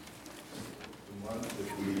month that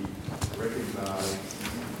we recognize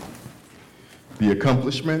the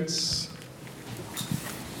accomplishments,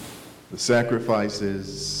 the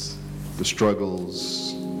sacrifices, the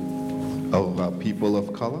struggles of our people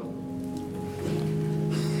of color.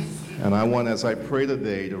 And I want, as I pray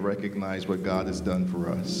today, to recognize what God has done for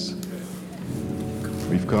us.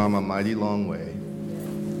 We've come a mighty long way,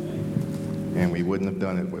 and we wouldn't have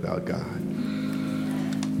done it without God.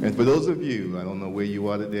 And for those of you, I don't know where you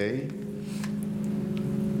are today,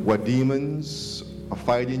 what demons are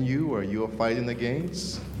fighting you or you are fighting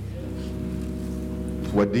against,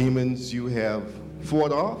 what demons you have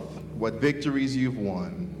fought off, what victories you've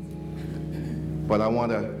won. But I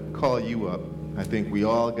want to call you up. I think we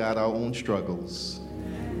all got our own struggles,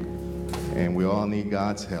 and we all need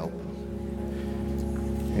God's help.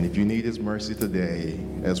 And if you need His mercy today,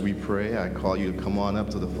 as we pray, I call you to come on up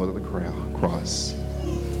to the foot of the cross.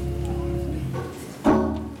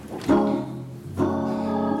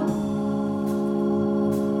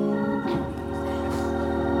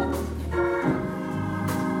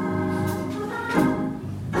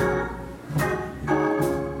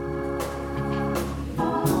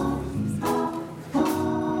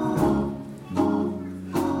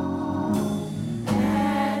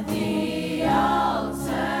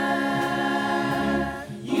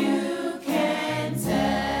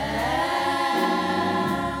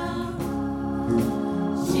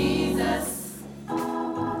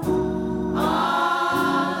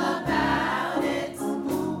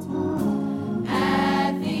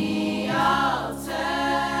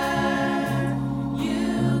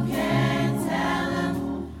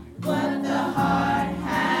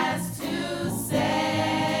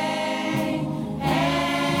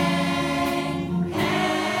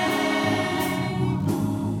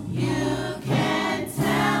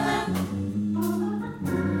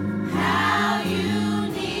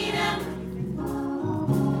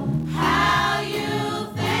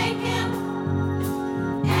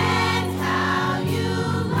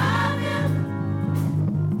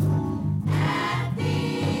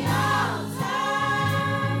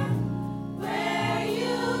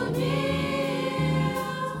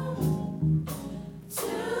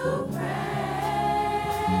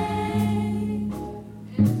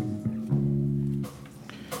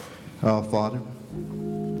 Our Father,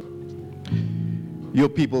 your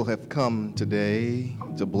people have come today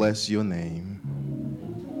to bless your name,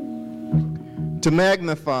 to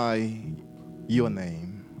magnify your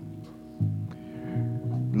name.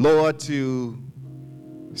 Lord, to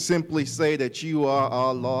simply say that you are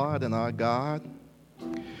our Lord and our God,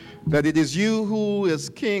 that it is you who is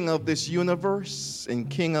King of this universe and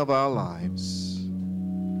King of our lives.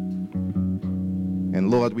 And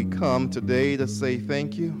Lord, we come today to say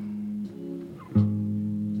thank you.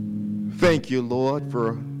 Thank you, Lord,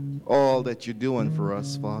 for all that you're doing for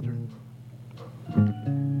us, Father.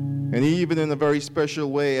 And even in a very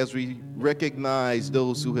special way, as we recognize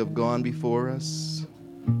those who have gone before us,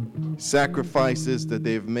 sacrifices that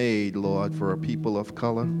they've made, Lord, for a people of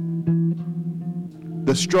color.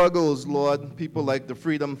 The struggles, Lord, people like the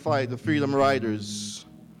freedom riders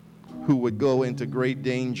who would go into great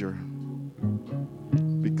danger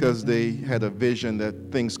because they had a vision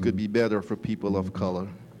that things could be better for people of color.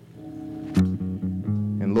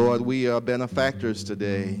 And Lord, we are benefactors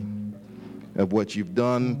today of what you've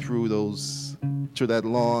done through that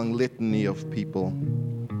long litany of people.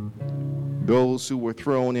 Those who were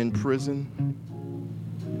thrown in prison,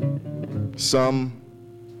 some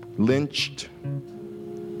lynched,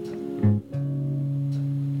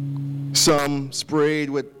 some sprayed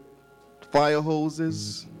with fire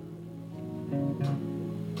hoses,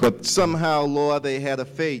 but somehow, Lord, they had a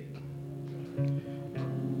faith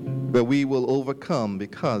that we will overcome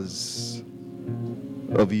because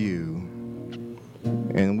of you.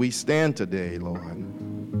 And we stand today, Lord.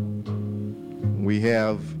 We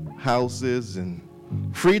have houses and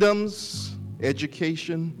freedoms,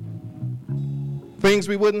 education, things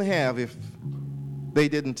we wouldn't have if they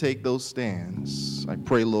didn't take those stands. I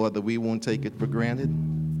pray, Lord, that we won't take it for granted.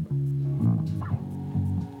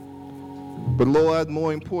 But Lord,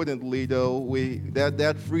 more importantly, though,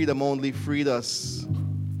 that freedom only freed us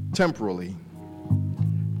temporally.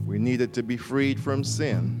 We needed to be freed from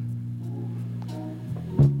sin.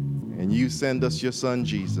 And you send us your Son,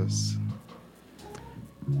 Jesus.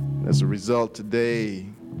 As a result, today,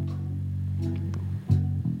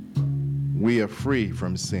 we are free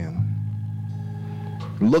from sin.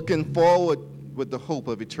 Looking forward with the hope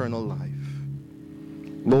of eternal life.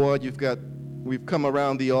 Lord, we've come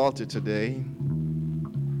around the altar today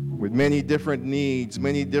with many different needs,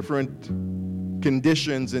 many different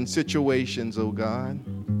conditions and situations, oh God.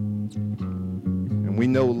 And we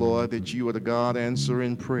know, Lord, that you are the God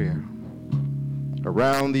answering prayer.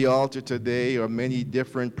 Around the altar today are many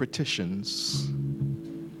different petitions.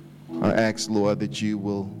 I ask, Lord, that you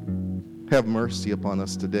will have mercy upon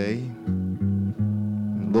us today.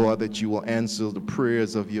 And Lord, that you will answer the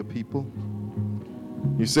prayers of your people.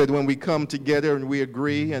 You said when we come together and we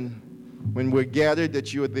agree and when we're gathered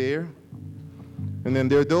that you are there. And then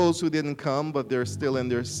there are those who didn't come, but they're still in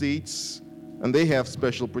their seats, and they have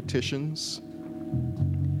special petitions.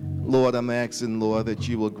 Lord, I'm asking, Lord, that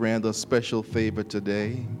you will grant us special favor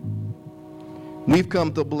today. We've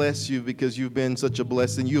come to bless you because you've been such a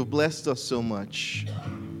blessing. You've blessed us so much.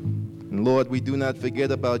 And Lord, we do not forget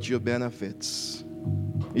about your benefits.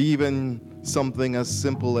 Even something as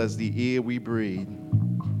simple as the air we breathe.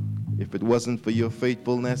 If it wasn't for your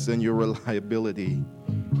faithfulness and your reliability,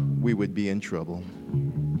 we would be in trouble.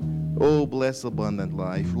 Oh, bless Abundant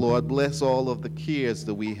Life. Lord, bless all of the cares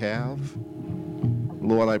that we have.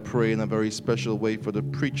 Lord, I pray in a very special way for the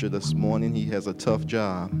preacher this morning. He has a tough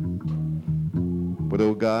job. But,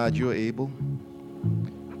 oh God, you're able.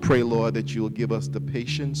 Pray, Lord, that you'll give us the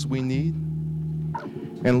patience we need.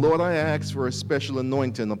 And, Lord, I ask for a special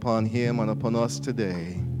anointing upon him and upon us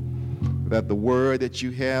today, that the word that you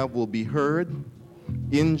have will be heard,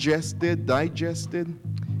 ingested, digested,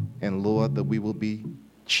 and, Lord, that we will be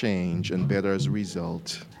changed and better as a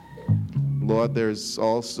result. Lord, there's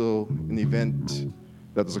also an event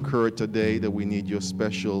that has occurred today that we need your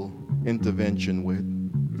special intervention with.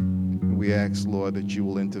 We ask, Lord, that you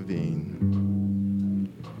will intervene.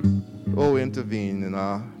 Oh, intervene in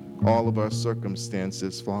all of our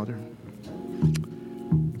circumstances, Father.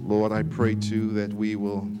 Lord, I pray, too, that we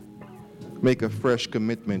will make a fresh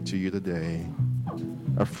commitment to you today,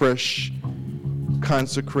 a fresh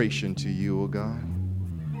consecration to you, oh God.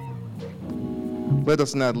 Let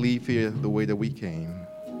us not leave here the way that we came,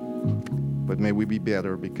 but may we be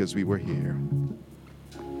better because we were here.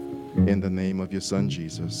 In the name of your Son,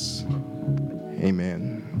 Jesus.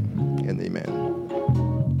 Amen and amen.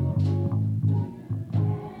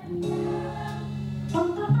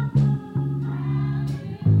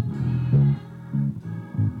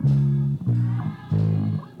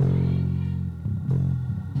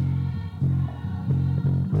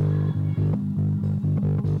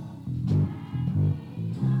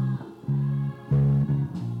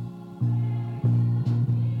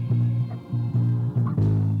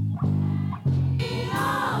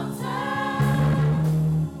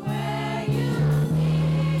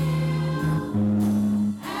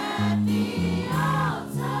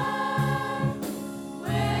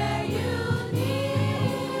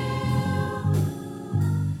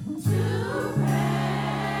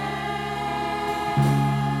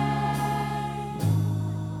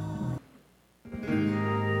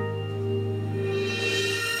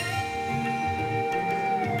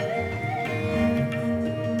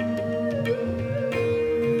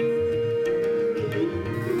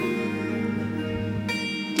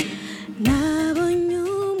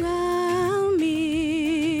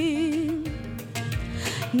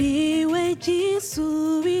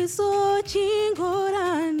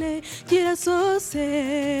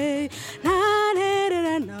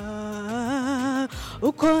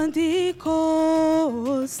 Ukondi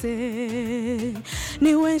kose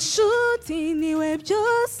niwe nshuti niwe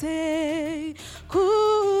byose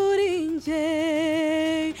kuri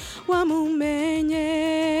nje wamumenye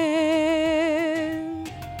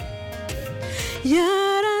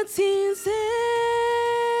yaratsinze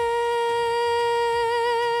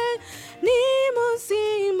ni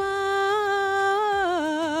muzima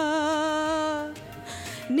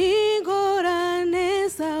ningorane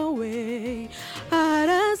zawe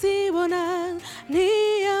arazibona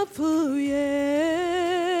ntiyapfuye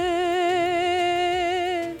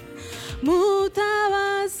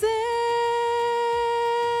mutabaze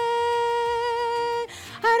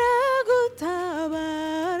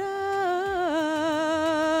aragutabara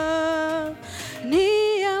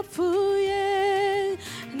ntiyapfuye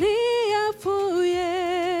ntiyapfuye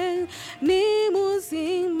ni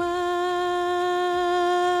muzima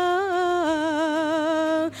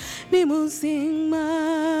ni muzima.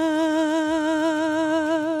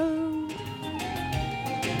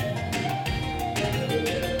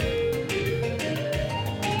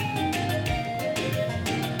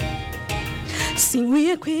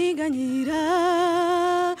 Sinkwiye kwiganyira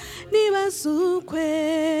nibaza uko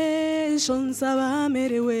ejo nzaba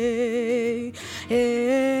merewe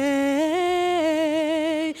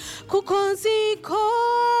kuko nzi ko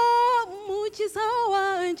umukiza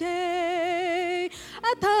wanjye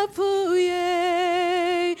atapfuye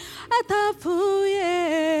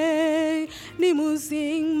ni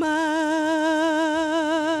muzima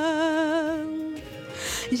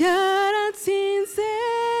yaratsinze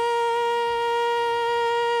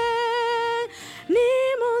ni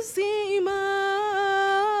muzima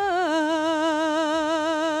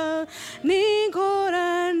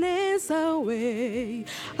n'ingorane zawe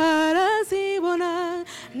arazibona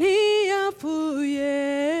ntiyapfuye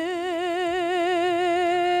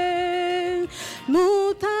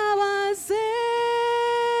mutabaze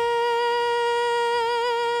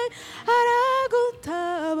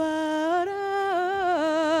aragutabara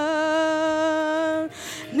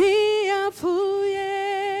ntiyapfuye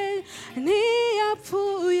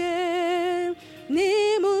ntiyapfuye ni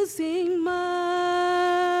muzima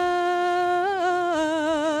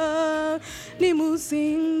ni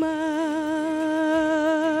muzima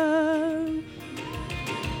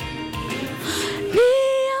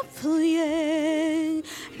ntiyapfuye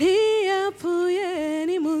ntiyapfuye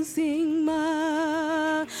ni muzima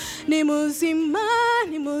ni muzima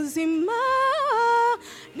ni muzima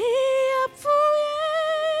ntiyapfuye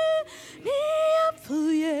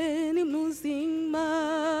ntiyapfuye ni muzima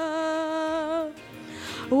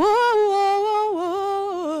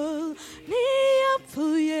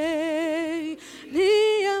ntiyapfuye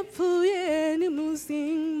ntiyapfuye ni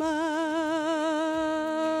muzima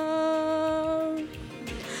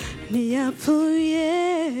ntiyapfuye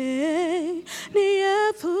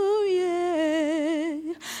ntiyapfuye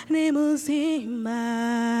ni muzima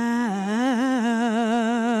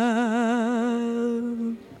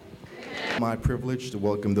My privilege to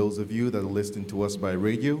welcome those of you that are listening to us by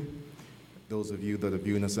radio, those of you that are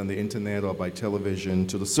viewing us on the internet or by television,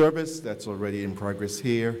 to the service that's already in progress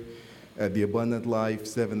here at the Abundant Life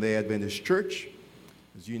Seventh-day Adventist Church.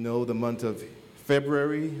 As you know, the month of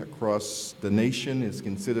February across the nation is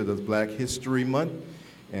considered as Black History Month,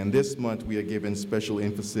 and this month we are giving special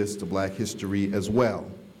emphasis to Black history as well.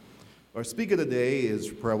 Our speaker today is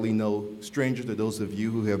probably no stranger to those of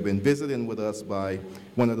you who have been visiting with us by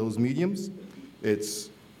one of those mediums. It's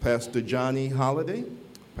Pastor Johnny Holiday.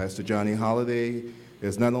 Pastor Johnny Holiday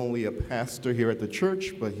is not only a pastor here at the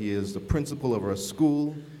church, but he is the principal of our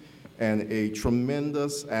school and a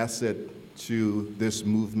tremendous asset to this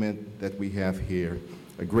movement that we have here.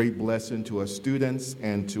 A great blessing to our students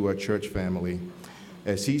and to our church family.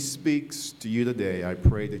 As he speaks to you today, I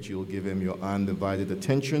pray that you'll give him your undivided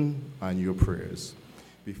attention and your prayers.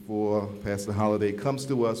 Before Pastor Holiday comes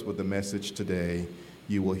to us with the message today,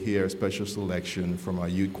 you will hear a special selection from our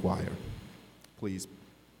youth choir. Please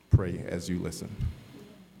pray as you listen.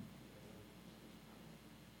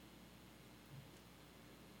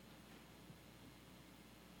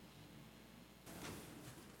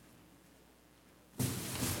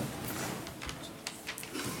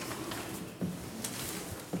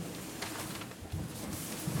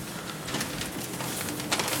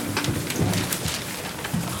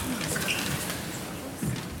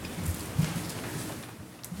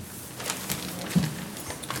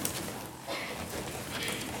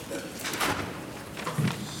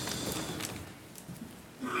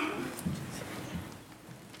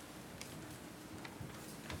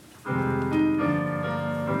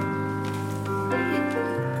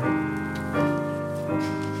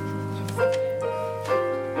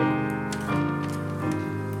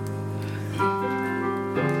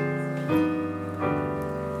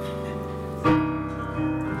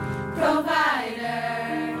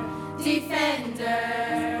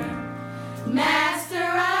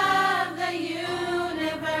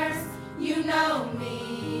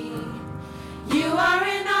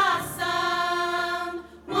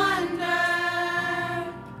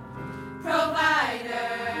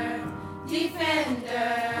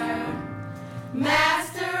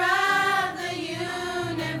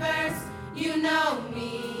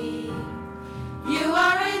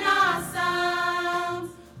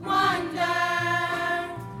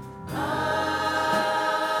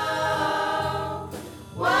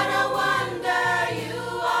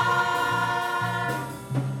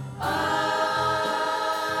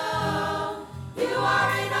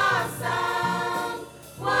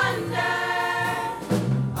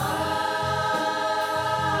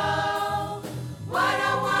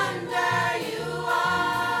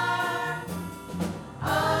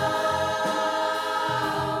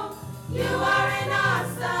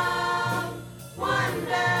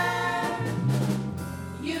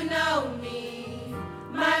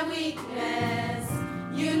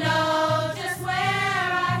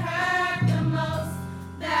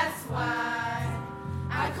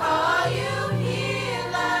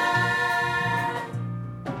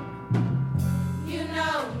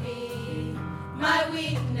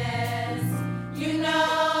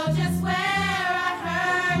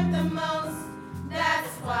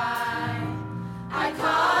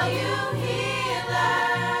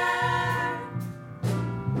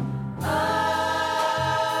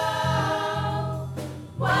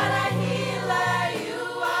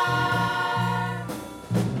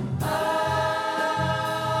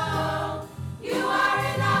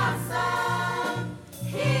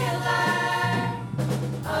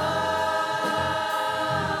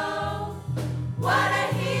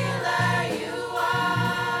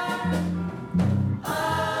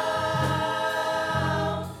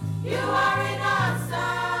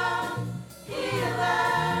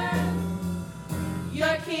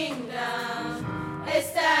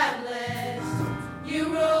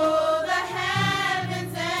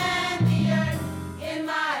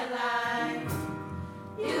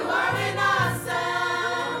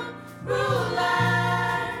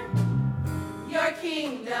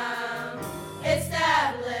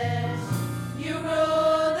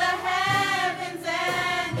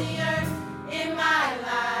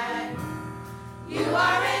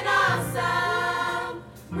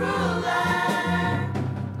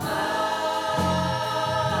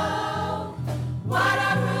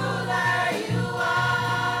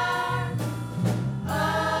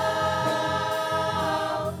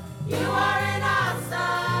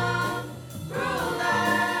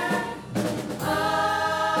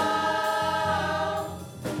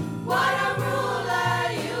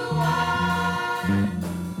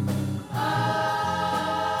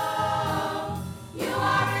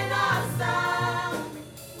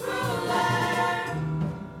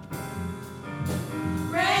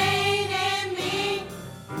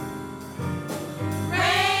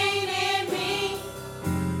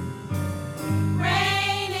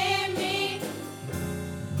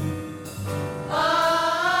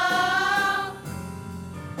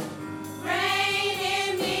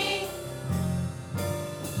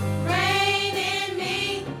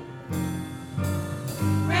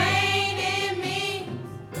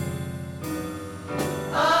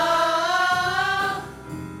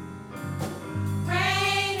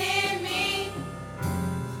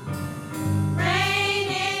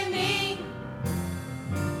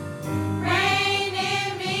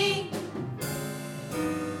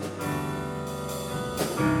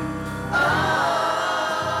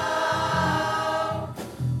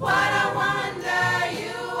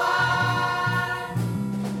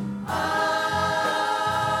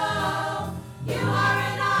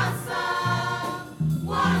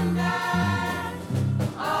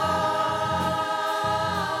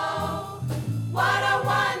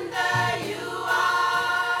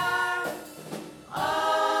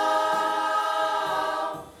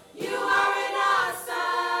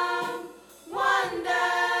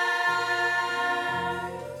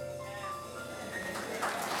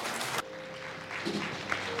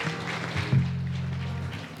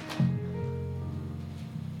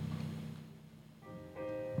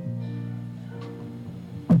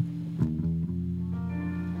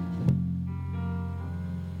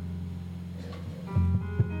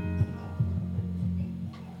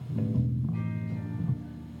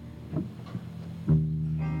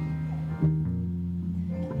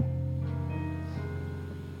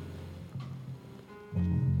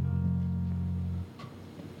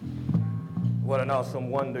 What an awesome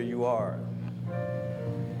wonder you are.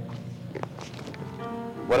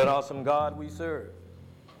 What an awesome God we serve.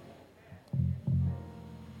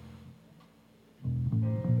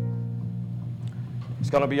 It's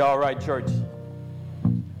going to be all right, church.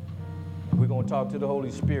 We're going to talk to the Holy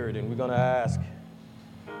Spirit, and we're going to ask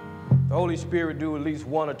the Holy Spirit do at least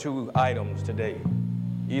one or two items today.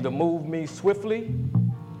 Either move me swiftly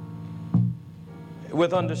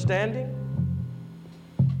with understanding,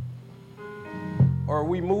 or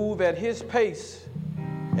we move at his pace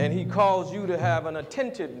and he calls you to have an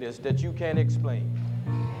attentiveness that you can't explain.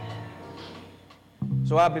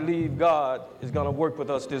 So I believe God is going to work with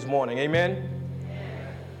us this morning. Amen?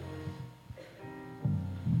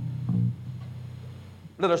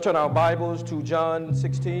 Let us turn our Bibles to John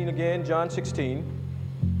 16 again. John 16.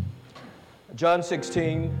 John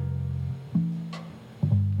 16.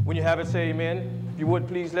 When you have it, say amen. If you would,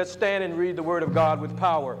 please, let's stand and read the Word of God with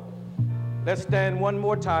power. Let's stand one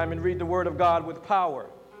more time and read the Word of God with power.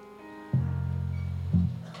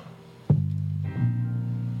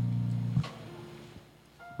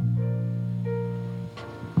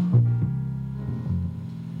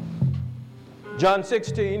 John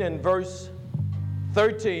 16 and verse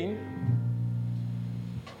 13.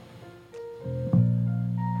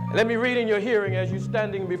 Let me read in your hearing as you're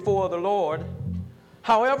standing before the Lord.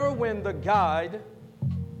 However,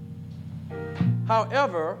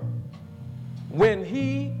 when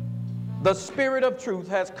he, the Spirit of truth,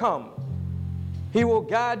 has come, he will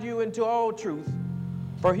guide you into all truth,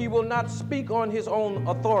 for he will not speak on his own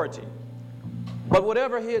authority, but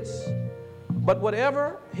whatever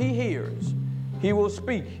he hears, he will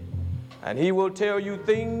speak, and he will tell you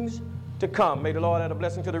things to come. May the Lord add a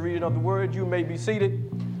blessing to the reading of the word. You may be seated.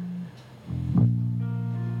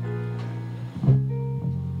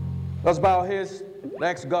 Let's bow our heads and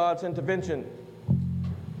ask God's intervention.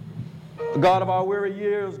 God of our weary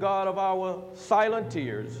years, God of our silent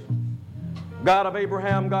tears, God of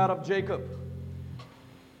Abraham, God of Jacob,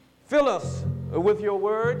 fill us with your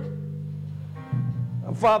word.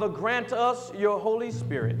 Father, grant us your Holy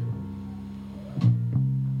Spirit.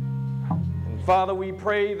 And Father, we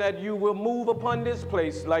pray that you will move upon this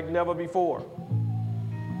place like never before.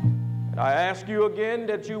 And I ask you again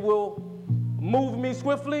that you will move me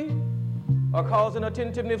swiftly, or cause an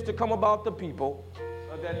attentiveness to come about the people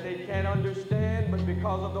that they can't understand, but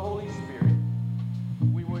because of the Holy Spirit,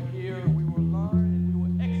 we will hear, we will learn, and we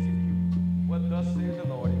will execute what thus says the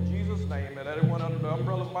Lord. In Jesus' name, and everyone under the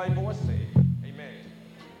umbrella of my voice say, amen.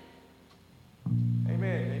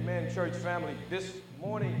 Amen. Amen, church family. This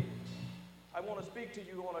morning, I want to speak to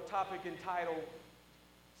you on a topic entitled,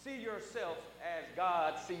 See Yourself as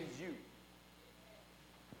God Sees You.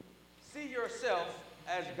 See yourself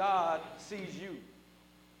as God sees you.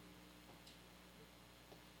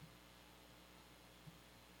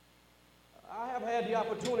 I have had the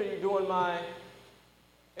opportunity during my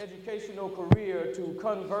educational career to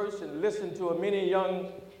converse and listen to many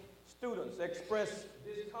young students express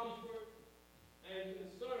discomfort and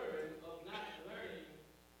concern of not learning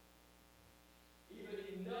even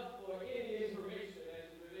enough or any information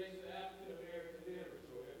as it relates to African American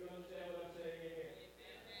literature. If you understand what I'm saying, amen.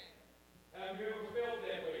 Have you ever felt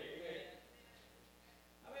that way? Amen.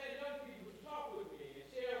 I've had young people talk with me and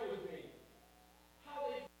share with me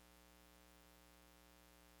how they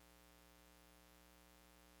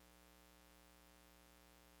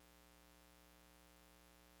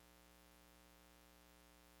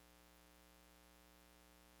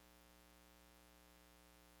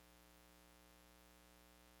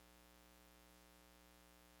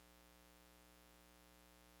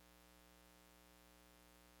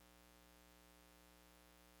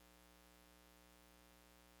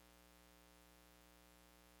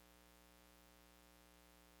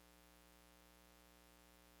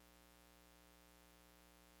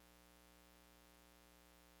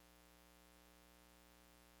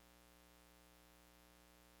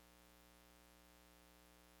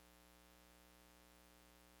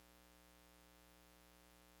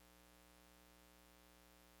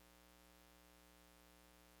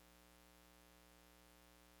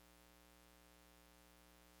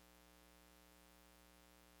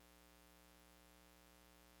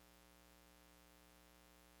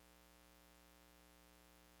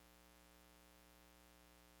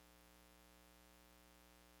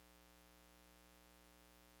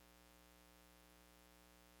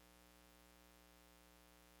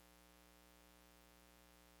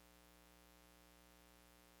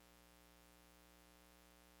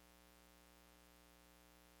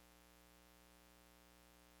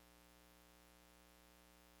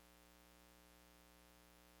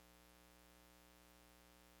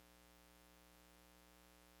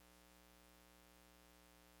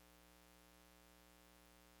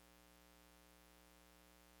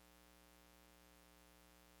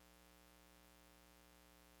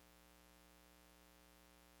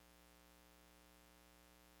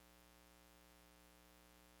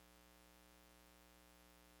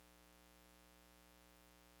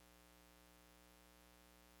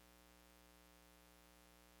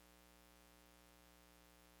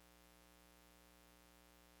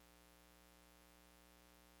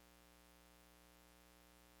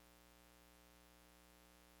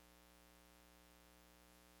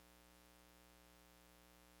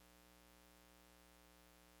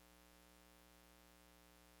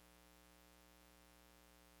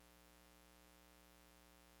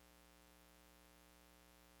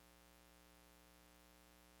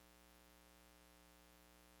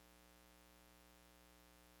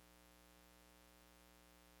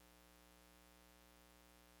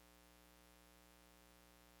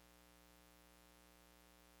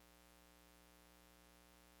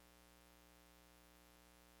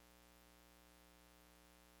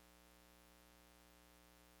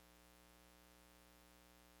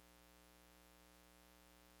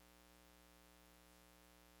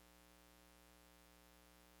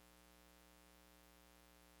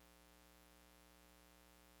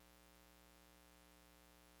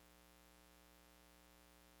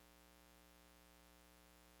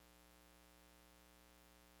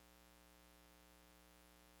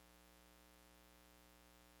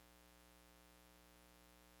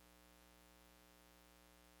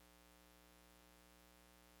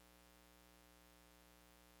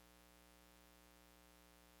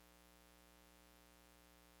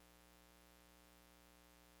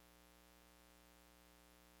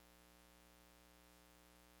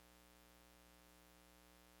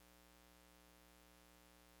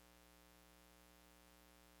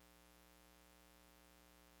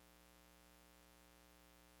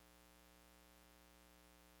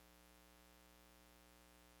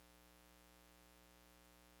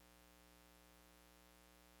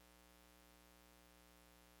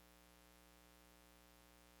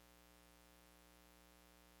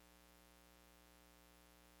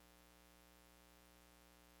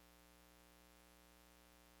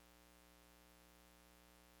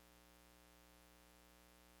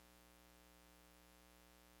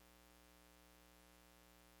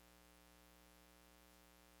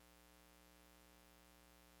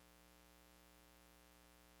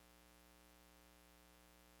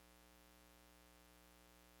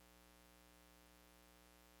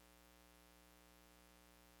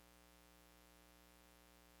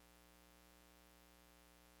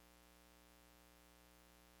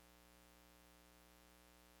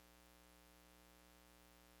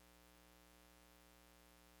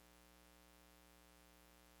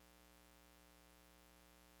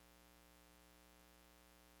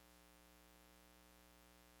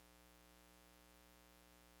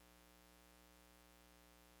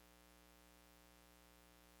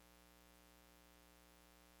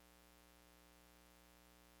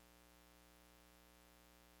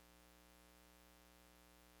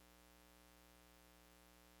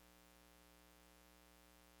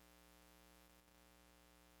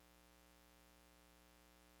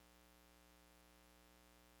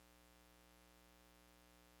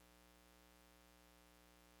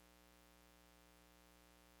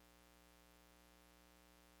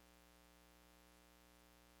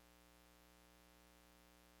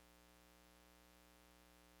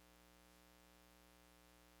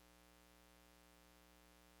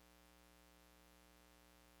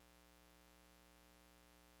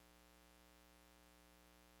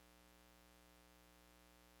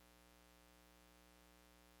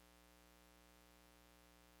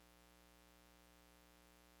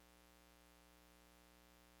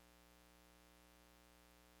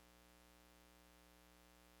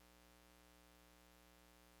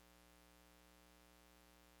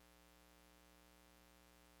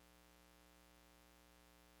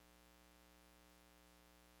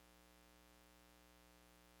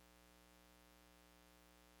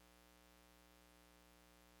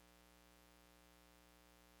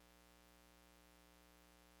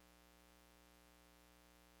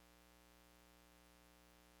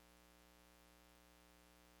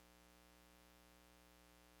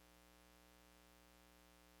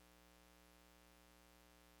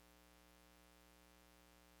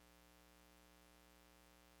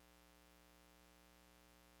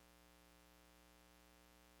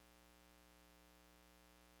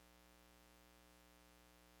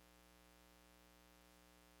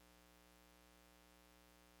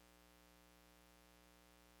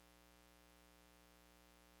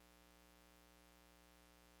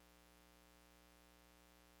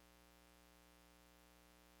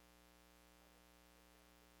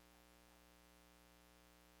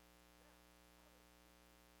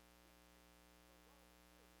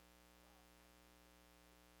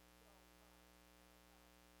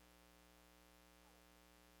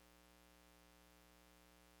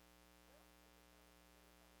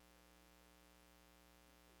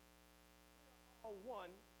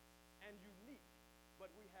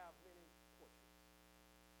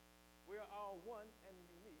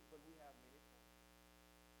because we have many questions.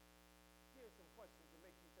 Here's some questions that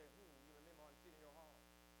make you say, you remember on sitting in your heart.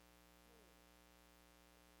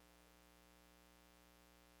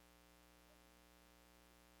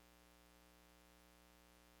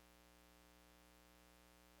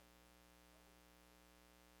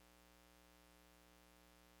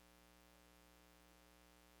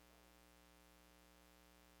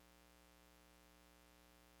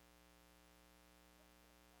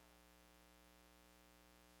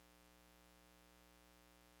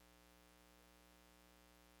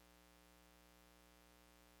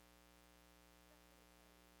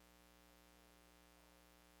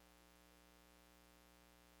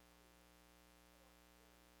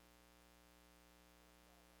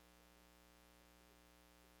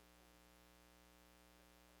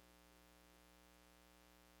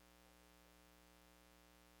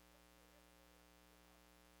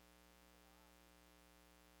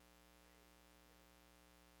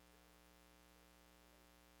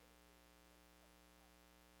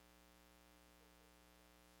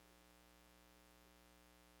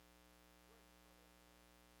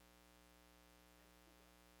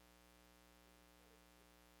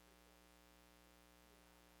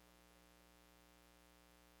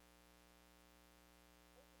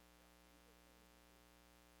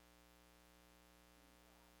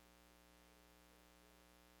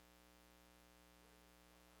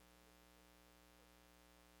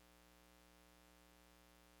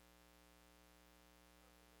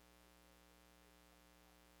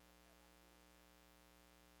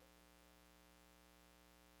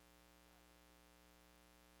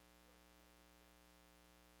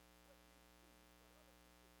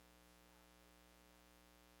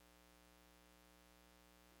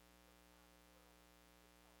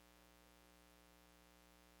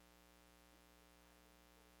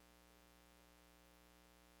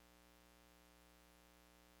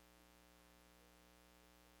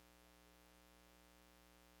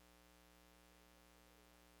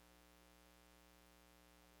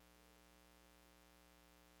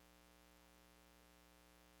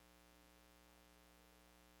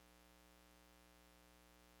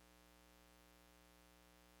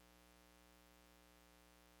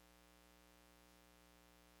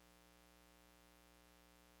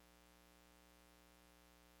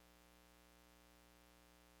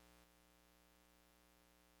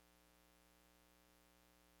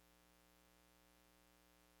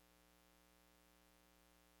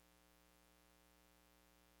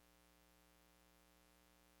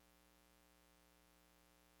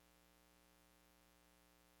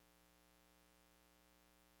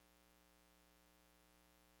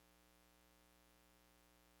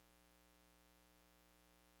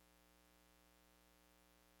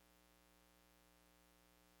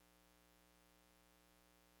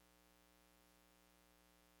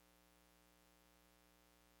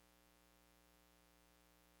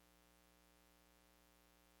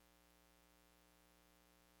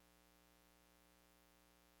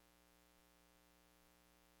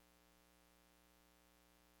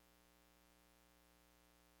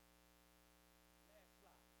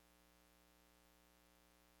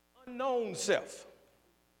 Unknown self.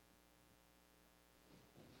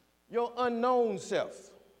 Your unknown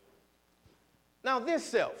self. Now this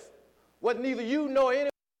self, what neither you nor any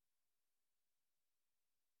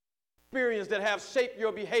experience that have shaped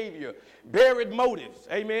your behavior, buried motives,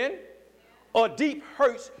 amen, or deep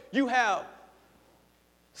hurts you have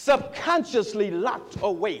subconsciously locked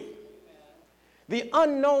away. The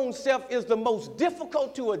unknown self is the most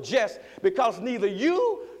difficult to adjust because neither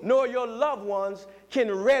you nor your loved ones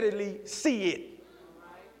can readily see it.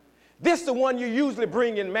 This is the one you usually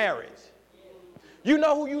bring in marriage. You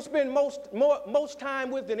know who you spend most time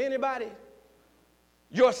with than anybody?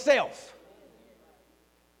 Yourself.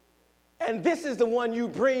 And this is the one you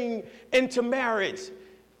bring into marriage,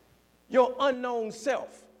 your unknown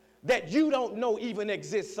self that you don't know even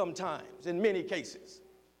exists sometimes, in many cases.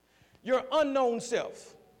 Your unknown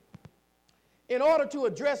self. In order to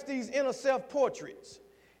address these inner self portraits,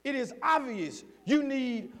 it is obvious you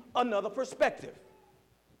need another perspective.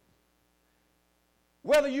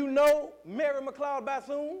 Whether you know Mary McLeod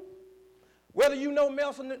Bethune, whether you know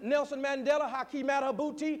Nelson Mandela, Hakeem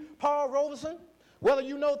Adabuti, Paul Robeson, whether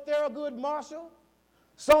you know Thurgood Marshall,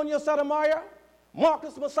 Sonia Sotomayor,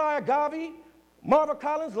 Marcus Messiah Garvey, Marva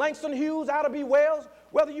Collins, Langston Hughes, Ida B. Wells,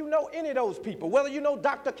 whether you know any of those people, whether you know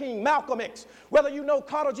Dr. King, Malcolm X, whether you know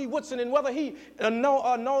Carter G. Woodson, and whether he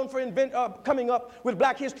known for coming up with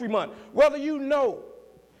Black History Month, whether you know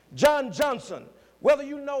John Johnson, whether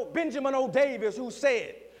you know Benjamin O. Davis, who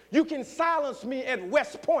said, "You can silence me at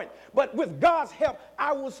West Point, but with God's help,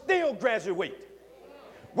 I will still graduate."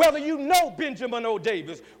 whether you know Benjamin O.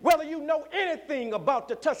 Davis, whether you know anything about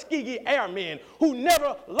the Tuskegee Airmen who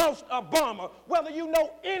never lost a bomber, whether you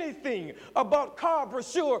know anything about Carl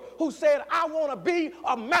Brashear who said, I want to be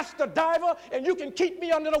a master diver and you can keep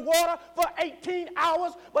me under the water for 18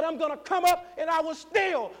 hours, but I'm going to come up and I will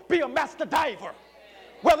still be a master diver.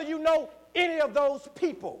 Whether you know any of those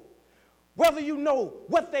people, whether you know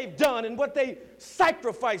what they've done and what they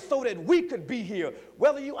sacrificed so that we could be here,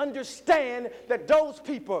 whether you understand that those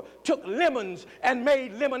people took lemons and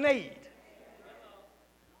made lemonade,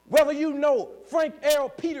 whether you know Frank L.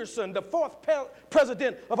 Peterson, the fourth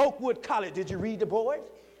president of Oakwood College. Did you read the board?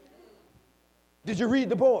 Did you read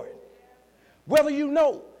the board? Whether you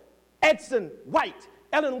know Edson White,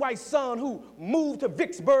 Ellen White's son, who moved to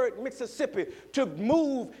Vicksburg, Mississippi, to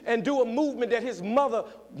move and do a movement that his mother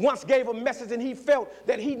once gave a message and he felt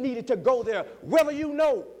that he needed to go there. Whether you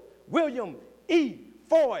know William E.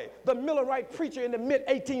 Foy, the Millerite preacher in the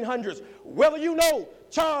mid-1800s, whether you know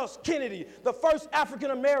Charles Kennedy, the first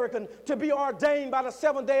African-American to be ordained by the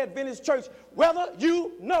Seventh-day Adventist Church, whether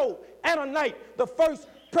you know Anna Knight, the first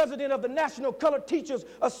president of the National Colored Teachers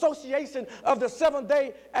Association of the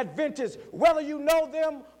Seventh-day Adventists, whether you know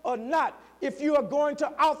them or not, if you are going to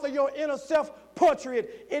author your inner self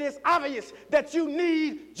portrait, it is obvious that you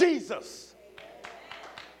need Jesus.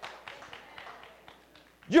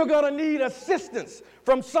 You're going to need assistance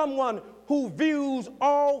from someone who views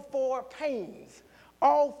all four panes,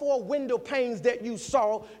 all four window panes that you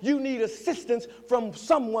saw. You need assistance from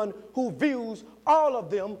someone who views all of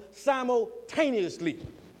them simultaneously.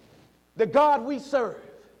 The God we serve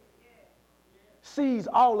sees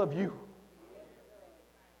all of you.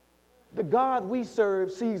 The God we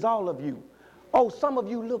serve sees all of you. Oh, some of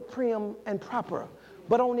you look prim and proper,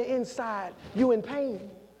 but on the inside, you in pain.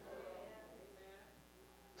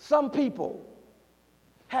 Some people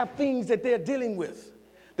have things that they're dealing with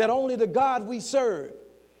that only the God we serve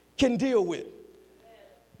can deal with.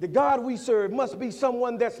 The God we serve must be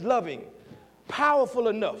someone that's loving, powerful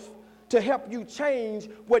enough to help you change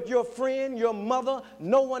what your friend, your mother,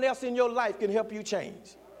 no one else in your life can help you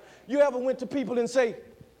change. You ever went to people and say,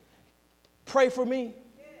 pray for me?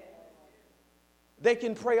 They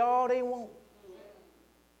can pray all they want.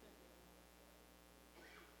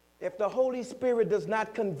 If the Holy Spirit does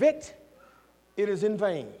not convict, it is in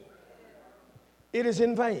vain. It is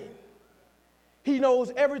in vain. He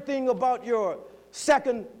knows everything about your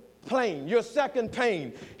second plane, your second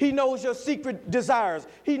pain. He knows your secret desires.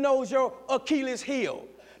 He knows your Achilles heel.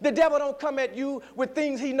 The devil don't come at you with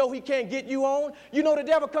things he know he can't get you on. You know the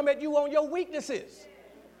devil come at you on your weaknesses.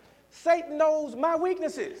 Satan knows my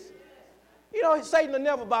weaknesses. You know, Satan will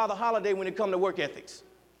never bother holiday when it comes to work ethics.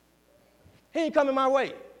 He ain't coming my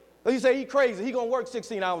way. You say he crazy. He going to work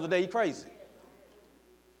 16 hours a day. He crazy.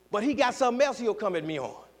 But he got something else he'll come at me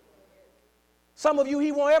on. Some of you,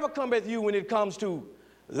 he won't ever come at you when it comes to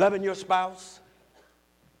loving your spouse,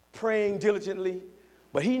 praying diligently.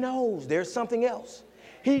 But he knows there's something else.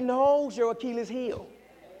 He knows your Achilles heel.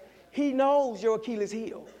 He knows your Achilles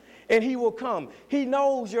heel. And he will come. He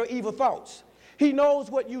knows your evil thoughts. He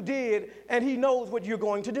knows what you did, and he knows what you're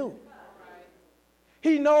going to do.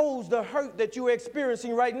 He knows the hurt that you're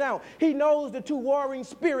experiencing right now. He knows the two warring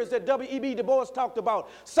spirits that W.E.B. Du Bois talked about,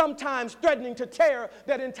 sometimes threatening to tear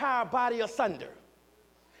that entire body asunder.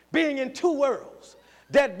 Being in two worlds,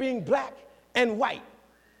 that being black and white,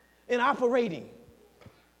 and operating.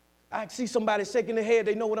 I see somebody shaking their head,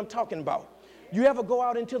 they know what I'm talking about. You ever go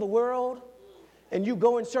out into the world, and you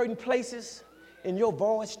go in certain places, and your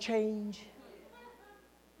voice change?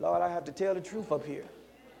 Lord, I have to tell the truth up here.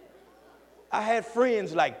 I had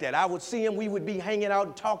friends like that. I would see them, we would be hanging out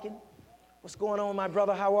and talking. What's going on, my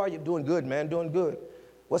brother? How are you? Doing good, man, doing good.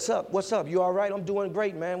 What's up? What's up? You all right? I'm doing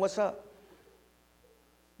great, man. What's up?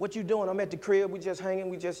 What you doing? I'm at the crib. We just hanging.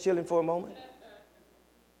 We just chilling for a moment.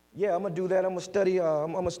 Yeah, I'm going to do that. I'm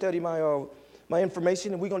going to study my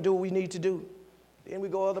information, and we're going to do what we need to do. Then we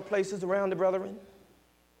go other places around the brethren.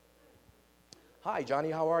 Hi,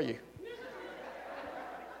 Johnny. How are you?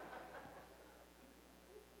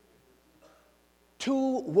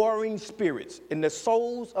 Two Warring Spirits in the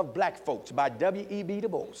Souls of Black Folks by W.E.B. Du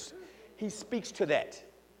Bois. He speaks to that.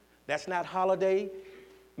 That's not Holiday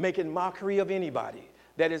making mockery of anybody.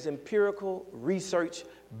 That is empirical research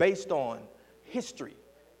based on history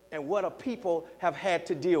and what a people have had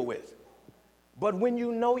to deal with. But when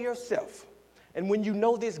you know yourself and when you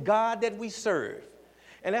know this God that we serve,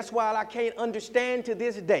 and that's why I can't understand to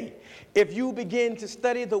this day, if you begin to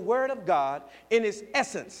study the Word of God in its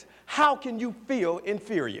essence, how can you feel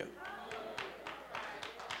inferior?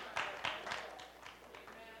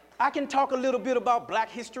 I can talk a little bit about black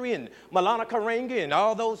history and Maulana Karenga and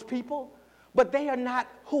all those people, but they are not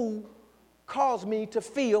who caused me to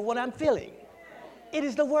feel what I'm feeling. It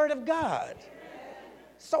is the Word of God.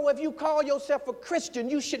 So if you call yourself a Christian,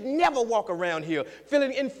 you should never walk around here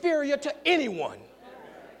feeling inferior to anyone.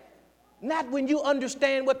 Not when you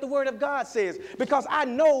understand what the Word of God says. Because I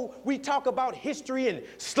know we talk about history and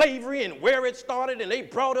slavery and where it started, and they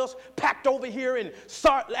brought us packed over here and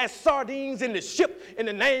as sardines in the ship, and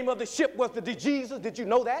the name of the ship was the Jesus. Did you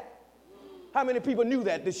know that? How many people knew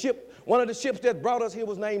that? The ship, one of the ships that brought us here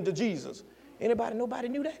was named the Jesus. Anybody, nobody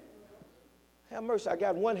knew that? Have mercy, I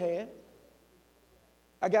got one hand.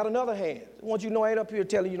 I got another hand. I want you to know I ain't up here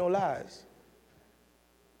telling you no lies.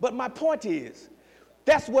 But my point is,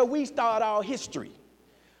 that's where we start our history.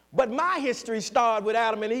 But my history started with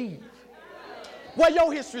Adam and Eve. Where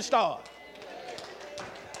your history start?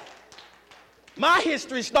 My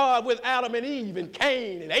history started with Adam and Eve and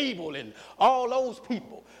Cain and Abel and all those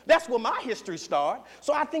people. That's where my history started.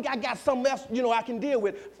 So I think I got something else, I can deal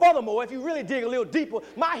with. Furthermore, if you really dig a little deeper,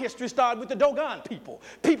 my history started with the Dogon people.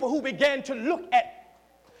 People who began to look at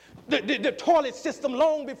the toilet system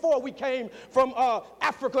long before we came from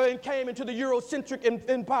Africa and came into the Eurocentric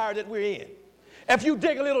empire that we're in. If you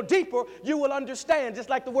dig a little deeper, you will understand, just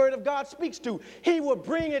like the Word of God speaks to. He will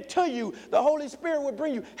bring it to you. The Holy Spirit will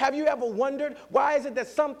bring you. Have you ever wondered why is it that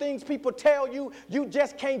some things people tell you, you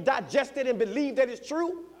just can't digest it and believe that it's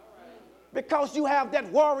true? Because you have that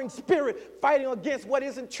warring spirit fighting against what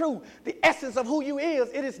isn't true. The essence of who you is,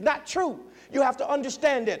 it is not true. You have to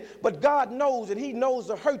understand that. But God knows, and He knows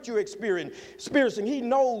the hurt you're experiencing. He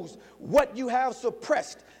knows what you have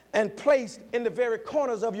suppressed and placed in the very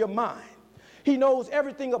corners of your mind. He knows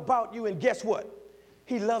everything about you, and guess what?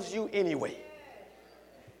 He loves you anyway.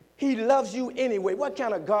 He loves you anyway. What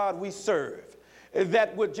kind of God we serve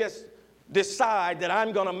that would just decide that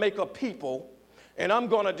I'm going to make a people and I'm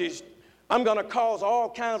going to cause all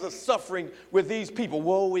kinds of suffering with these people.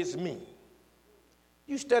 Woe is me.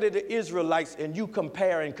 You study the Israelites and you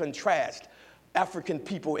compare and contrast African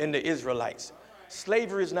people and the Israelites.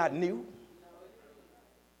 Slavery is not new.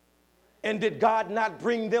 And did God not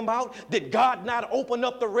bring them out? Did God not open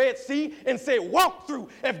up the Red Sea and say, walk through?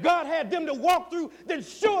 If God had them to walk through, then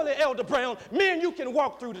surely, Elder Brown, me and you can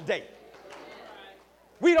walk through today.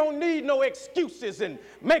 We don't need no excuses and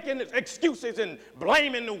making excuses and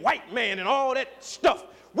blaming the white man and all that stuff.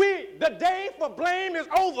 The day for blame is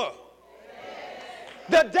over.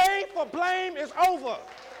 The day for blame is over.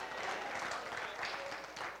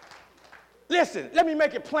 Listen, let me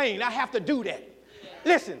make it plain. I have to do that.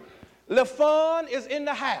 Listen, LaFon is in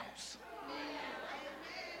the house.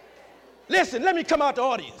 Listen, let me come out the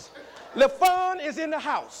audience. LaFon is in the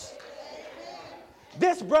house.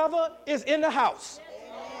 This brother is in the house.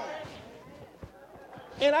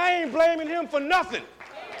 And I ain't blaming him for nothing.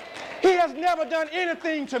 He has never done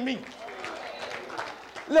anything to me.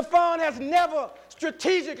 LaFon has never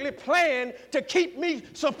strategically planned to keep me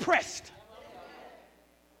suppressed.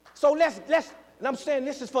 So let's, and I'm saying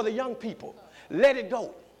this is for the young people. Let it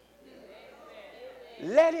go.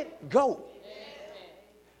 Let it go.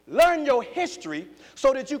 Learn your history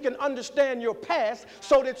so that you can understand your past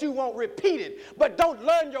so that you won't repeat it. But don't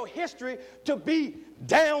learn your history to be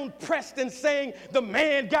down pressed and saying the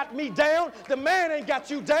man got me down. The man ain't got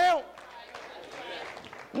you down.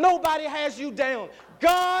 Nobody has you down.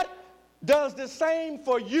 God does the same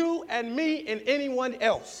for you and me and anyone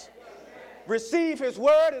else. Receive his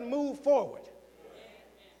word and move forward.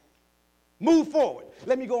 Move forward.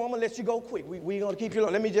 Let me go. I'm going to let you go quick. We're going to keep you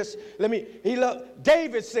long.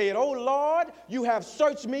 David said, oh, Lord, you have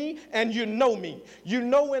searched me and you know me. You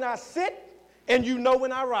know when I sit and you know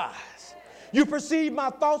when I rise. You perceive my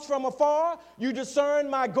thoughts from afar. You discern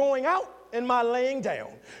my going out and my laying down.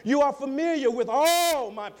 You are familiar with all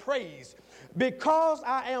my praise because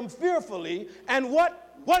I am fearfully and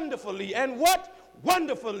what wonderfully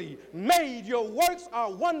made. Your works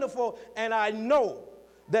are wonderful and I know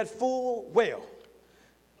that full well.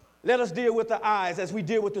 Let us deal with the eyes as we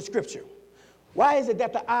deal with the scripture. Why is it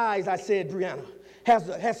that the eyes, I said, Brianna,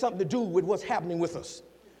 has something to do with what's happening with us?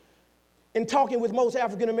 In talking with most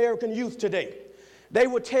African-American youth today, they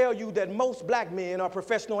will tell you that most black men are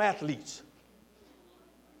professional athletes.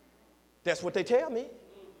 That's what they tell me.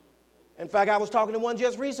 In fact, I was talking to one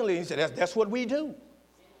just recently. He said, that's what we do.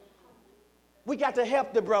 We got to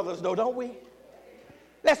help the brothers, though, don't we?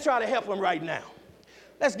 Let's try to help them right now.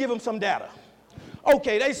 Let's give them some data.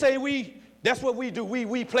 Okay, they say that's what we do.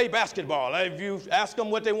 We play basketball. If you ask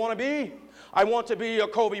them what they want to be, I want to be a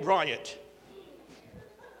Kobe Bryant.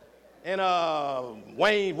 And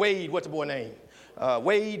Wade, what's the boy name?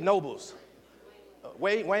 Wade Nobles.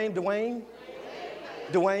 Dwayne?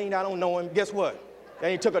 Dwayne, I don't know him. Guess what?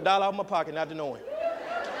 They ain't took $1 out of my pocket not to know him.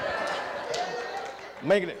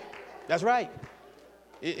 Making it. That's right.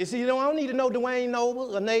 You see, I don't need to know Dwayne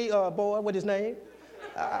Noble, what his name?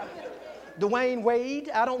 Dwayne Wade,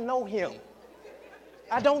 I don't know him.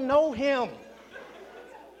 I don't know him.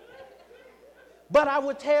 But I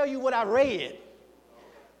will tell you what I read.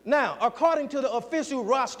 Now, according to the official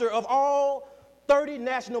roster of all 30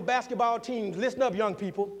 national basketball teams, listen up, young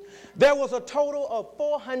people, there was a total of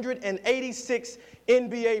 486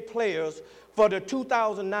 NBA players for the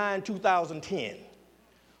 2009-2010.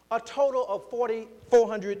 A total of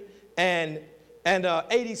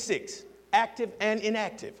 486, active and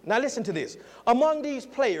inactive. Now listen to this. Among these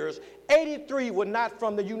players, 83 were not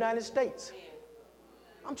from the United States.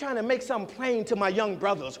 I'm trying to make something plain to my young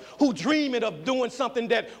brothers who dreaming of doing something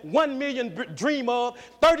that 1 million dream of,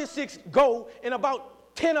 36 go, and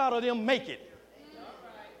about 10 out of them make it.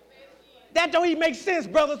 That don't even make sense,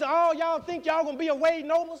 brothers. All y'all think y'all gonna be a Wade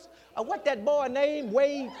Nobles? What that boy name,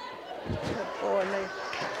 Wade? That boy name.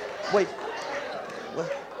 Wait.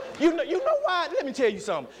 What? You know why? Let me tell you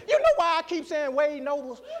something. You know why I keep saying Wade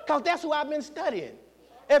Nobles? Because that's who I've been studying.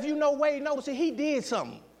 If you know Wade Nobles, see, he did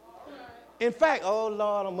something. In fact, oh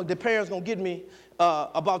Lord, the parents gonna get me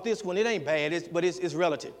about this one. It ain't bad, but it's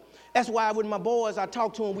relative. That's why with my boys, I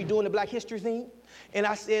talk to them. We doing the Black History thing, and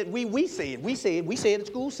I said, we said at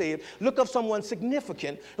school said, look up someone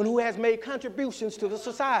significant and who has made contributions to the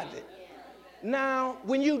society. Now,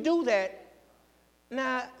 when you do that,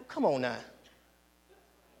 now come on now,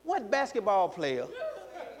 what basketball player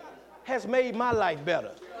has made my life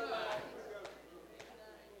better?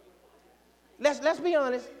 Let's be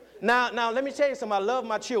honest. Now, let me tell you something. I love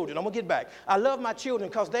my children. I'm gonna get back. I love my children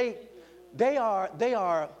because they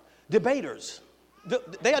are debaters.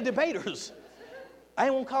 They are debaters. I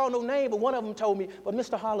ain't gonna call no name, but one of them told me, but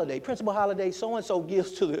Mr. Holliday, Principal Holliday, so-and-so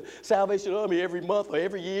gives to the Salvation Army every month or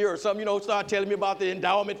every year or something, start telling me about the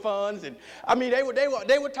endowment funds. And I mean, they were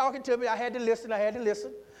talking to me. I had to listen.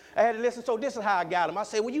 So this is how I got them. I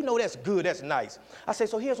said, well, that's good. That's nice. I said,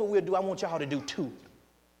 so here's what we'll do. I want y'all to do two.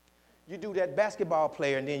 You do that basketball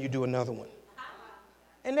player, and then you do another one.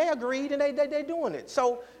 And they agreed, and they're doing it.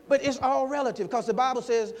 So, but it's all relative, because the Bible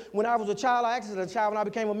says, when I was a child, I acted as a child. When I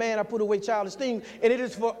became a man, I put away childish things. And it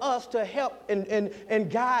is for us to help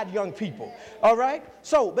and guide young people. All right?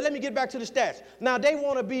 So, but let me get back to the stats. Now, they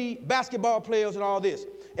want to be basketball players and all this.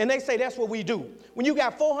 And they say that's what we do. When you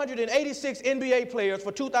got 486 NBA players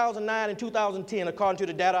for 2009 and 2010, according to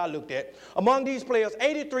the data I looked at, among these players,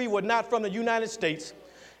 83 were not from the United States.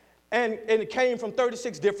 And it came from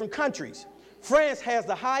 36 different countries. France has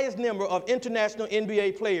the highest number of international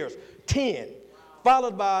NBA players, 10,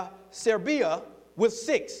 followed by Serbia with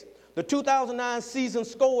 6. The 2009 season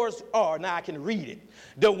scores are, now I can read it,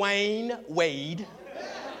 Dwayne Wade,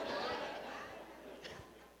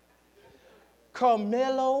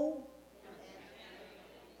 Carmelo,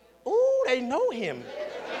 ooh, they know him.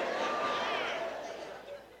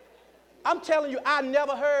 I'm telling you, I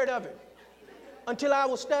never heard of it until I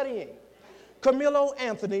was studying. Carmelo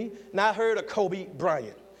Anthony, now I heard of Kobe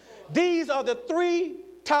Bryant. These are the 3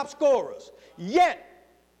 top scorers. Yet,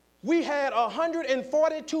 we had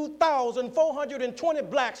 142,420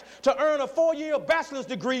 blacks to earn a 4-year bachelor's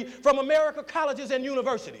degree from American colleges and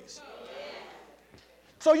universities.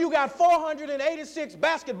 So you got 486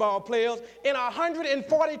 basketball players and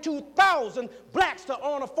 142,000 blacks to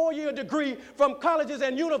earn a 4-year degree from colleges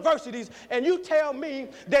and universities, and you tell me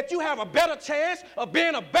that you have a better chance of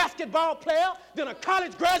being a basketball player than a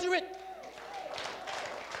college graduate?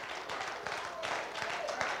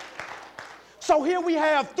 So here we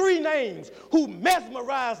have 3 names who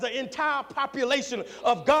mesmerize the entire population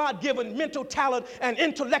of God-given mental talent and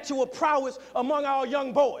intellectual prowess among our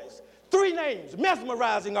young boys. 3 names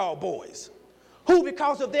mesmerizing all boys who,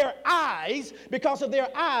 because of their eyes,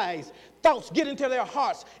 thoughts get into their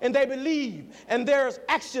hearts and they believe, and there's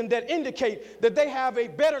action that indicate that they have a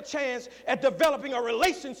better chance at developing a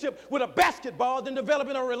relationship with a basketball than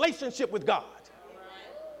developing a relationship with God.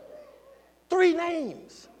 3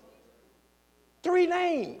 names. 3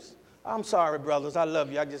 names. I'm sorry, brothers. I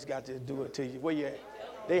love you. I just got to do it to you. Where you at?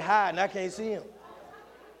 They hiding. I can't see them.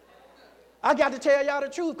 I got to tell y'all the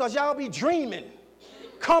truth, because y'all be dreaming.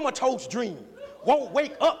 Comatose dream. Won't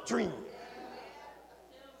wake up dream.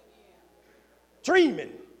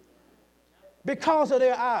 Dreaming. Because of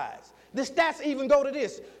their eyes. The stats even go to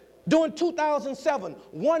this. During 2007,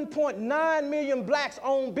 1.9 million blacks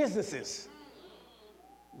owned businesses.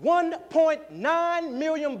 1.9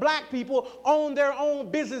 million black people own their own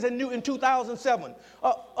business in 2007.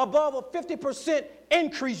 Above a 50%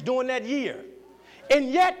 increase during that year.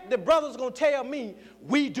 And yet the brother's going to tell me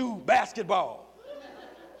we do basketball.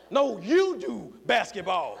 No, you do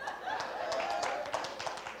basketball.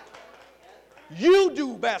 You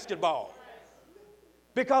do basketball.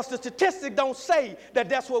 Because the statistics don't say that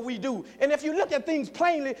that's what we do. And if you look at things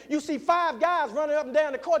plainly, you see 5 guys running up and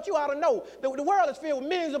down the court. You ought to know the world is filled with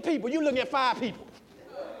millions of people. You're looking at 5 people.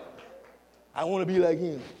 I want to be like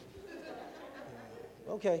him.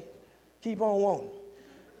 Okay, keep on wanting.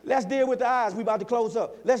 Let's deal with the eyes. We're about to close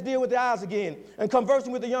up. Let's deal with the eyes again and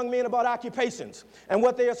conversing with the young men about occupations and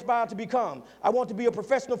what they aspire to become. I want to be a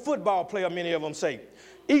professional football player, many of them say.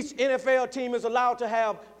 Each NFL team is allowed to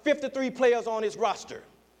have 53 players on its roster.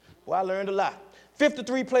 Well, I learned a lot.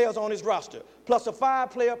 53 players on its roster, plus a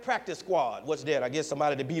 5-player practice squad. What's that? I guess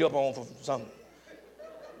somebody to beat up on for something.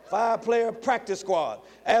 5-player practice squad.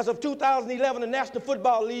 As of 2011, the National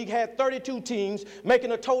Football League had 32 teams,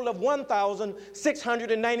 making a total of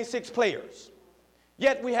 1,696 players.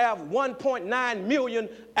 Yet we have 1.9 million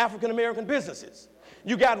African-American businesses.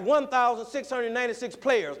 You got 1,696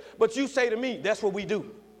 players, but you say to me, that's what we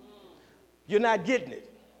do. You're not getting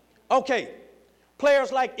it. Okay,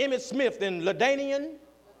 players like Emmitt Smith and LaDainian.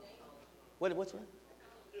 What's that?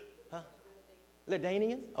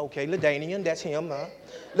 LaDainian? Okay, LaDainian, that's him, huh?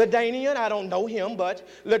 LaDainian, I don't know him, but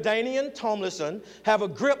LaDainian Tomlinson have a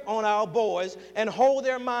grip on our boys and hold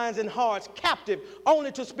their minds and hearts captive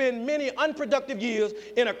only to spend many unproductive years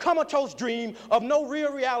in a comatose dream of no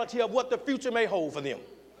real reality of what the future may hold for them.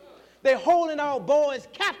 They're holding our boys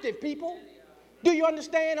captive, people. Do you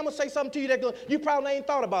understand? I'm going to say something to you that you probably ain't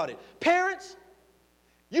thought about it. Parents,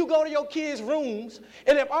 you go to your kids' rooms,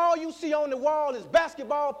 and if all you see on the wall is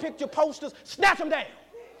basketball picture posters, snatch them down.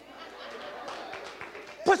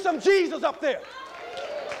 Put some Jesus up there.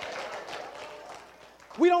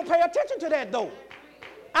 We don't pay attention to that, though.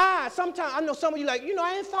 Sometimes, I know some of you like,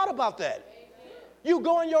 I ain't thought about that. You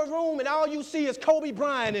go in your room, and all you see is Kobe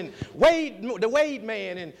Bryant and the Wade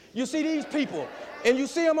man, and you see these people, and you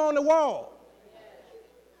see them on the wall.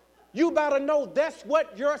 You better know that's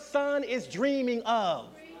what your son is dreaming of.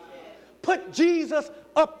 Put Jesus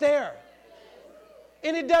up there.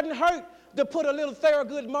 And it doesn't hurt to put a little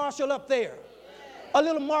Thurgood Marshall up there. A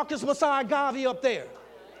little Marcus Messiah Garvey up there.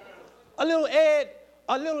 A little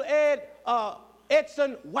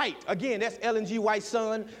Edson White. Again, that's Ellen G. White's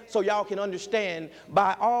son, so y'all can understand.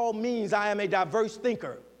 By all means, I am a diverse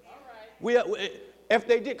thinker. If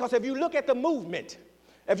they did, because if you look at the movement,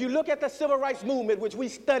 if you look at the civil rights movement, which we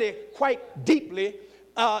study quite deeply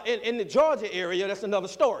in the Georgia area, that's another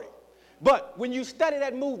story. But when you study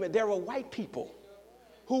that movement, there were white people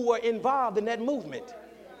who were involved in that movement.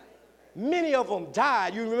 Many of them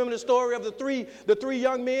died. You remember the story of the three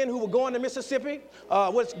young men who were going to Mississippi?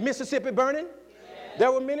 Was Mississippi burning?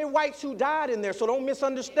 There were many whites who died in there, so don't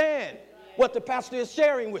misunderstand what the pastor is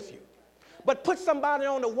sharing with you. But put somebody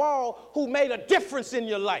on the wall who made a difference in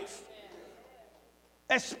your life.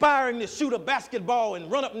 Aspiring to shoot a basketball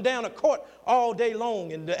and run up and down a court all day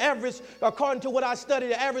long. And the average, according to what I studied,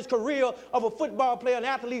 the average career of a football player and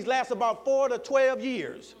athlete lasts about 4 to 12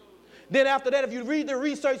 years. Then after that, if you read the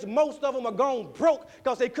research, most of them are gone broke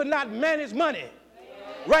because they could not manage money.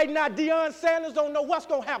 Right now, Deion Sanders don't know what's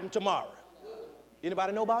going to happen tomorrow.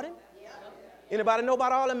 Anybody know about him? Anybody know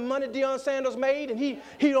about all the money Deion Sanders made? And he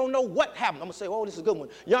don't know what happened. I'm going to say, oh, this is a good one.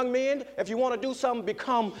 Young men, if you want to do something,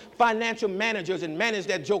 become financial managers and manage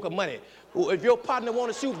that joke of money. If your partner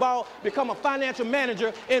want to shoot ball, become a financial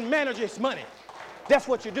manager and manage his money. That's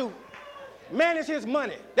what you do. Manage his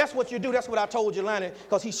money. That's what you do. That's what I told Jelani,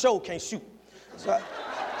 because he sure can't shoot. So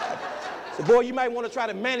boy, you might want to try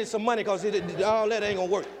to manage some money because all that ain't going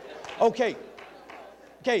to work. Okay,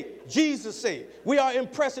 Jesus said, we are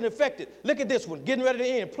impressed and affected. Look at this one, getting ready to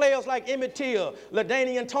end. Players like Emmett Till,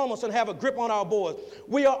 LaDainian Tomlinson have a grip on our boys.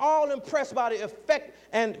 We are all impressed by the effect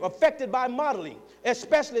and affected by modeling,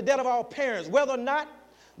 especially that of our parents. Whether or not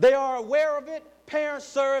they are aware of it, parents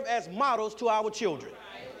serve as models to our children.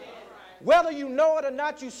 Whether you know it or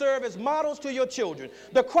not, you serve as models to your children.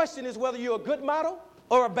 The question is whether you're a good model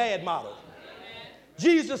or a bad model.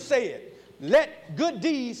 Jesus said, let good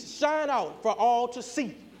deeds shine out for all to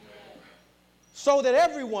see, so that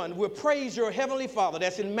everyone will praise your heavenly Father.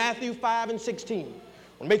 That's in Matthew 5:16.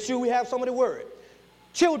 We'll make sure we have some of the word.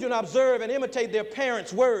 Children observe and imitate their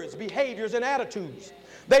parents' words, behaviors, and attitudes.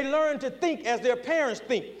 They learn to think as their parents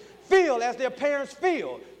think, feel as their parents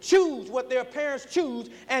feel, choose what their parents choose,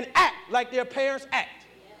 and act like their parents act.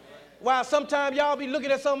 While sometimes y'all be looking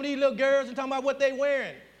at some of these little girls and talking about what they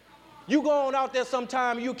wearing. You go on out there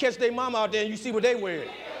sometime, you catch their mama out there and you see what they wearing.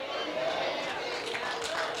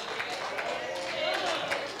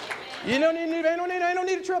 You don't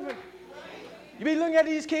need to tripping. You be looking at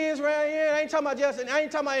these kids around here. I ain't talking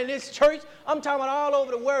about in this church. I'm talking about all over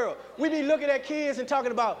the world. We be looking at kids and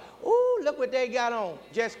talking about, ooh, look what they got on.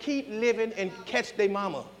 Just keep living and catch their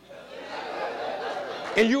mama.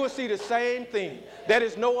 And you will see the same thing. That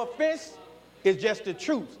is no offense. It's just the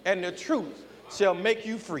truth. And the truth shall make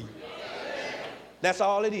you free. That's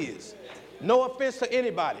all it is. No offense to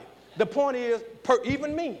anybody. The point is,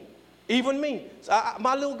 even me. So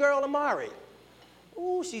my little girl, Amari,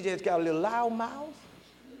 ooh, she just got a little loud mouth.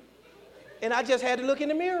 And I just had to look in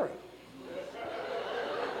the mirror.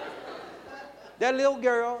 That little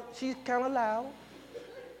girl, she's kind of loud.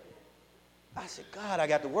 I said, God, I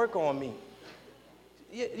got to work on me.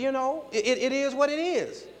 You know, it is what it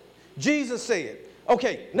is. Jesus said,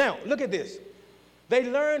 okay, now look at this. They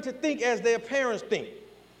learn to think as their parents think.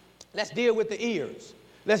 Let's deal with the ears.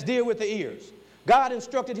 God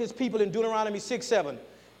instructed his people in Deuteronomy 6:7,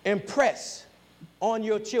 impress on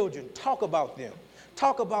your children. Talk about them.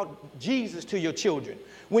 Talk about Jesus to your children.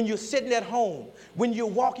 When you're sitting at home, when you're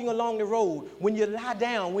walking along the road, when you lie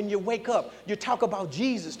down, when you wake up, you talk about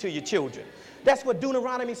Jesus to your children. That's what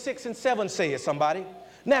Deuteronomy 6:7 says, somebody.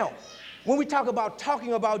 Now, when we talk about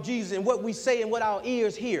talking about Jesus and what we say and what our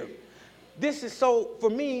ears hear, this is so, for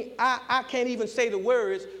me, I can't even say the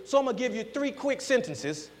words, so I'm going to give you 3 quick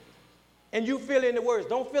sentences, and you fill in the words.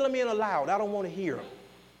 Don't fill them in aloud. I don't want to hear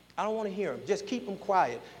them. Just keep them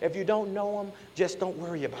quiet. If you don't know them, just don't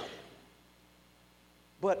worry about it.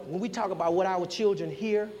 But when we talk about what our children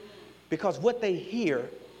hear, because what they hear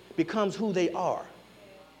becomes who they are.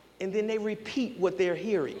 And then they repeat what they're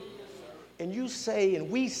hearing. And you say, and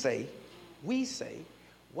we say,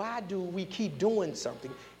 why do we keep doing something?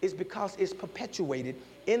 It's because it's perpetuated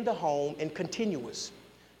in the home and continuous.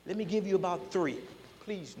 Let me give you about 3.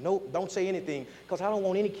 Please, no, don't say anything, because I don't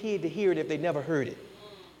want any kid to hear it if they never heard it.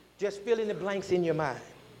 Just fill in the blanks in your mind.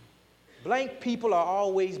 Blank people are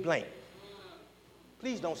always blank.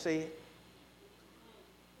 Please don't say it.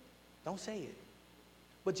 Don't say it.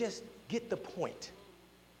 But just get the point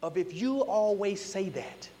of, if you always say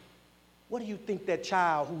that, what do you think that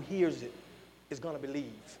child who hears it is going to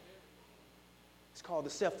believe? It's called the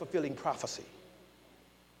self-fulfilling prophecy.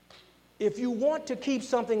 If you want to keep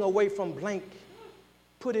something away from blank,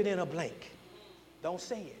 put it in a blank. Don't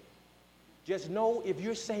say it. Just know if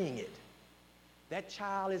you're saying it, that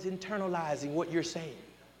child is internalizing what you're saying.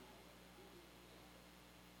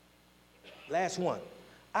 Last one.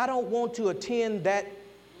 I don't want to attend that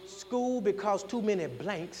school because too many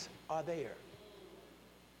blanks are there.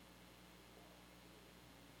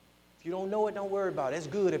 If you don't know it, don't worry about it. It's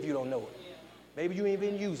good if you don't know it. Maybe you ain't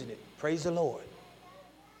been using it. Praise the Lord.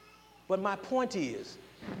 But my point is,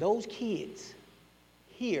 those kids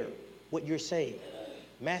hear what you're saying.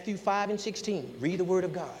 Matthew 5:16. Read the word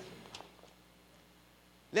of God.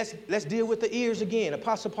 Let's deal with the ears again.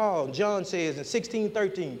 Apostle Paul, John says in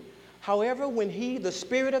 16:13, however, when he, the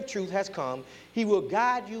Spirit of truth, has come, he will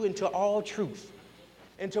guide you into all truth.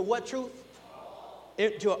 Into what truth?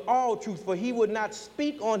 Into all truth, for he would not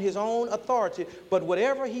speak on his own authority, but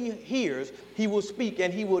whatever he hears, he will speak,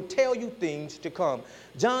 and he will tell you things to come.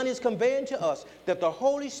 John is conveying to us that the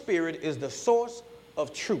Holy Spirit is the source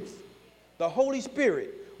of truth. The Holy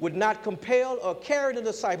Spirit would not compel or carry the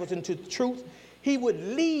disciples into the truth. He would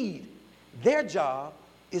lead. Their job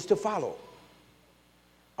is to follow.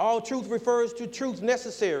 All truth refers to truth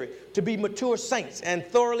necessary to be mature saints and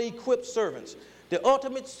thoroughly equipped servants. The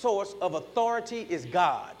ultimate source of authority is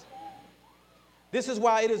God. This is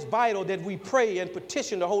why it is vital that we pray and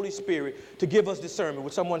petition the Holy Spirit to give us discernment.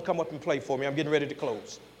 Would someone come up and play for me? I'm getting ready to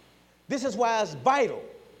close. This is why it's vital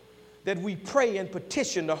that we pray and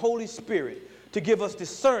petition the Holy Spirit to give us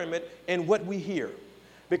discernment in what we hear,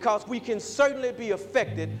 because we can certainly be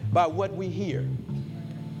affected by what we hear.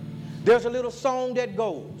 There's a little song that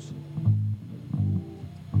goes,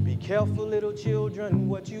 be careful, little children,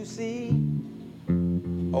 what you see.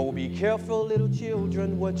 Oh, be careful, little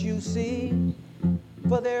children, what you see.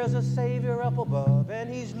 For there's a Savior up above,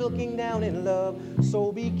 and he's looking down in love.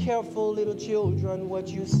 So be careful, little children, what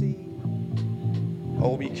you see.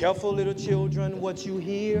 Oh, be careful, little children, what you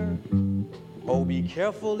hear. Oh, be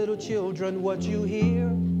careful, little children, what you hear.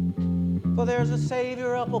 For there's a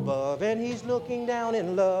Savior up above, and he's looking down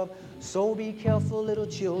in love. So be careful, little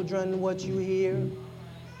children, what you hear.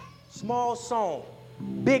 Small song,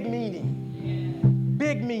 big meaning.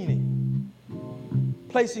 Big meaning.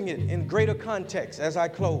 Placing it in greater context as I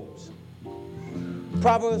close.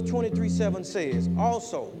 Proverbs 23:7 says,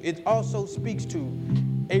 it also speaks to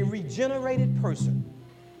a regenerated person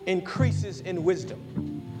increases in wisdom,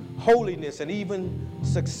 holiness, and even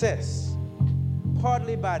success,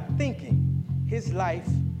 partly by thinking his life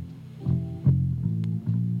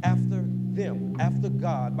them after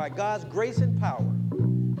God, by God's grace and power,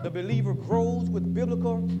 the believer grows with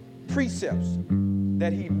biblical precepts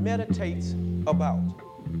that he meditates about.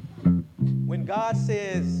 When God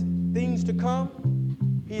says things to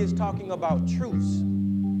come, he is talking about truths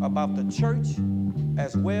about the church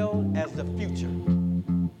as well as the future.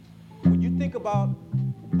 When you think about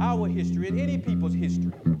our history and any people's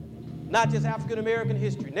history, not just African American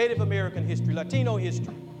history, Native American history, Latino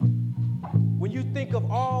history, when you think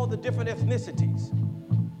of all the different ethnicities,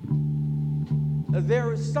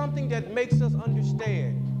 there is something that makes us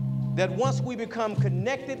understand that once we become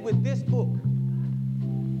connected with this book,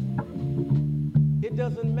 it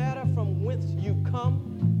doesn't matter from whence you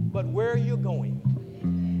come, but where you're going.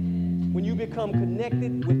 When you become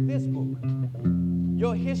connected with this book,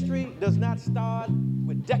 your history does not start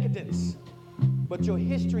with decadence, but your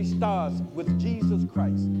history starts with Jesus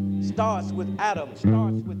Christ, starts with Adam,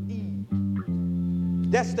 starts with Eve.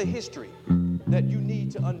 That's the history that you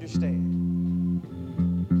need to understand.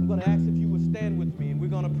 I'm going to ask if you would stand with me, and we're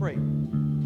going to pray.